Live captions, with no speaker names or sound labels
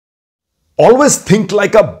Always think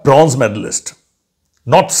like a bronze medalist,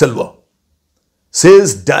 not silver,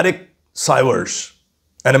 says Derek Sivers,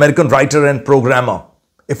 an American writer and programmer,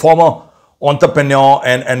 a former entrepreneur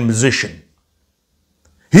and musician.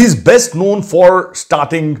 He is best known for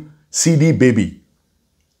starting CD Baby.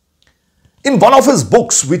 In one of his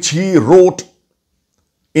books, which he wrote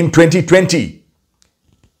in 2020,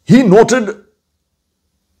 he noted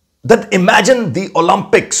that imagine the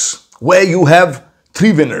Olympics where you have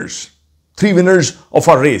three winners of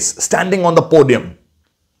a race standing on the podium: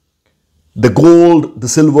 the gold, the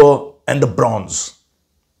silver, and the bronze.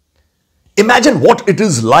 Imagine what it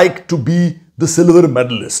is like to be the silver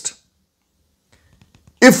medalist.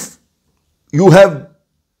 If you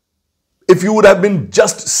would have been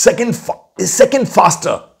just a second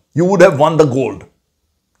faster, you would have won the gold.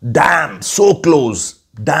 Damn, so close.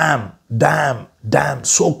 Damn,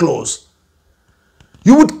 so close.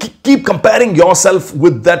 You would keep comparing yourself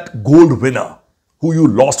with that gold winner who you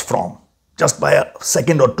lost from just by a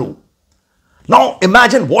second or two. Now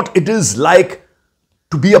imagine what it is like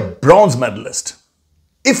to be a bronze medalist.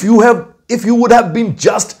 If you would have been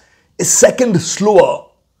just a second slower,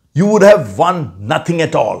 you would have won nothing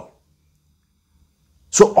at all.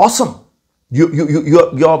 So awesome.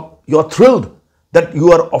 You're thrilled that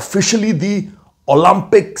you are officially the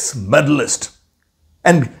Olympics medalist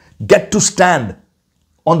and get to stand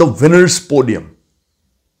on the winner's podium.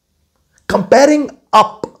 Comparing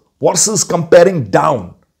up versus comparing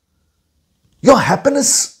down. Your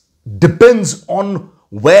happiness depends on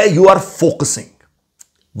where you are focusing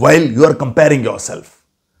while you are comparing yourself.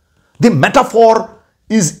 The metaphor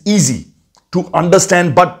is easy to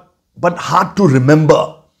understand but hard to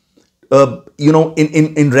remember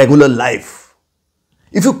in regular life.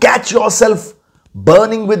 If you catch yourself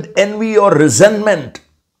burning with envy or resentment,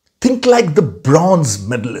 think like the bronze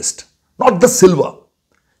medalist, not the silver.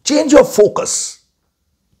 Change your focus.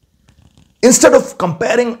 Instead of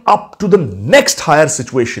comparing up to the next higher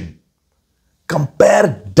situation,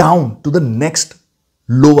 compare down to the next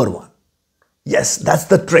lower one. Yes, that's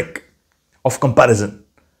the trick of comparison.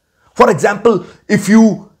 For example, if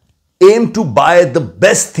you aim to buy the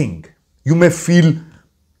best thing, you may feel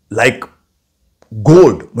like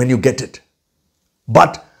gold when you get it.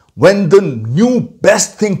 But when the new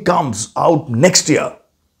best thing comes out next year,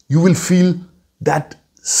 you will feel that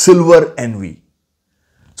silver envy.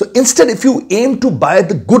 So instead, if you aim to buy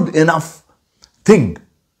the good enough thing,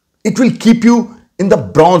 it will keep you in the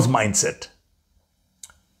bronze mindset.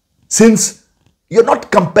 Since you're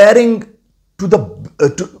not comparing to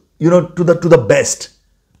the best,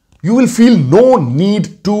 you will feel no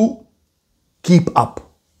need to keep up.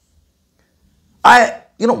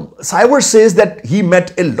 Sivers says that he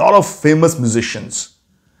met a lot of famous musicians.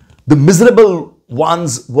 The miserable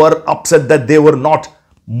ones were upset that they were not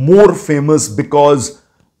more famous because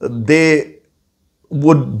they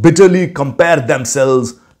would bitterly compare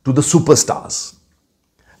themselves to the superstars.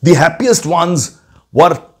 The happiest ones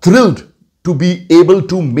were thrilled to be able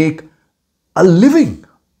to make a living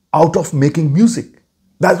out of making music.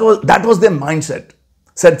 That was their mindset,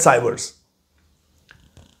 said Sivers.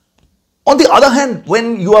 On the other hand,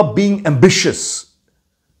 when you are being ambitious,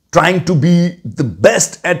 trying to be the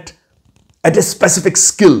best at a specific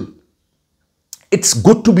skill, it's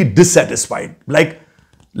good to be dissatisfied, like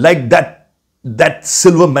that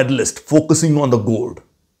silver medalist focusing on the gold.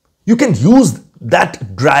 You can use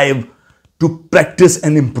that drive to practice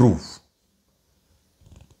and improve.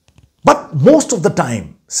 But most of the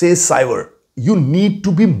time, says Sivers, you need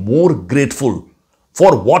to be more grateful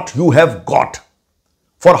for what you have got,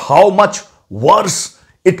 for how much worse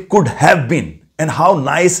it could have been, and how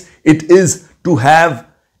nice it is to have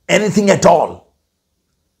anything at all.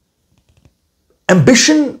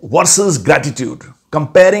 Ambition versus gratitude.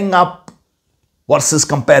 Comparing up versus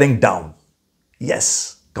comparing down.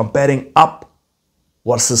 Yes, comparing up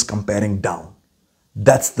versus comparing down.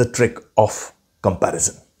 That's the trick of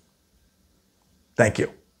comparison. Thank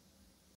you.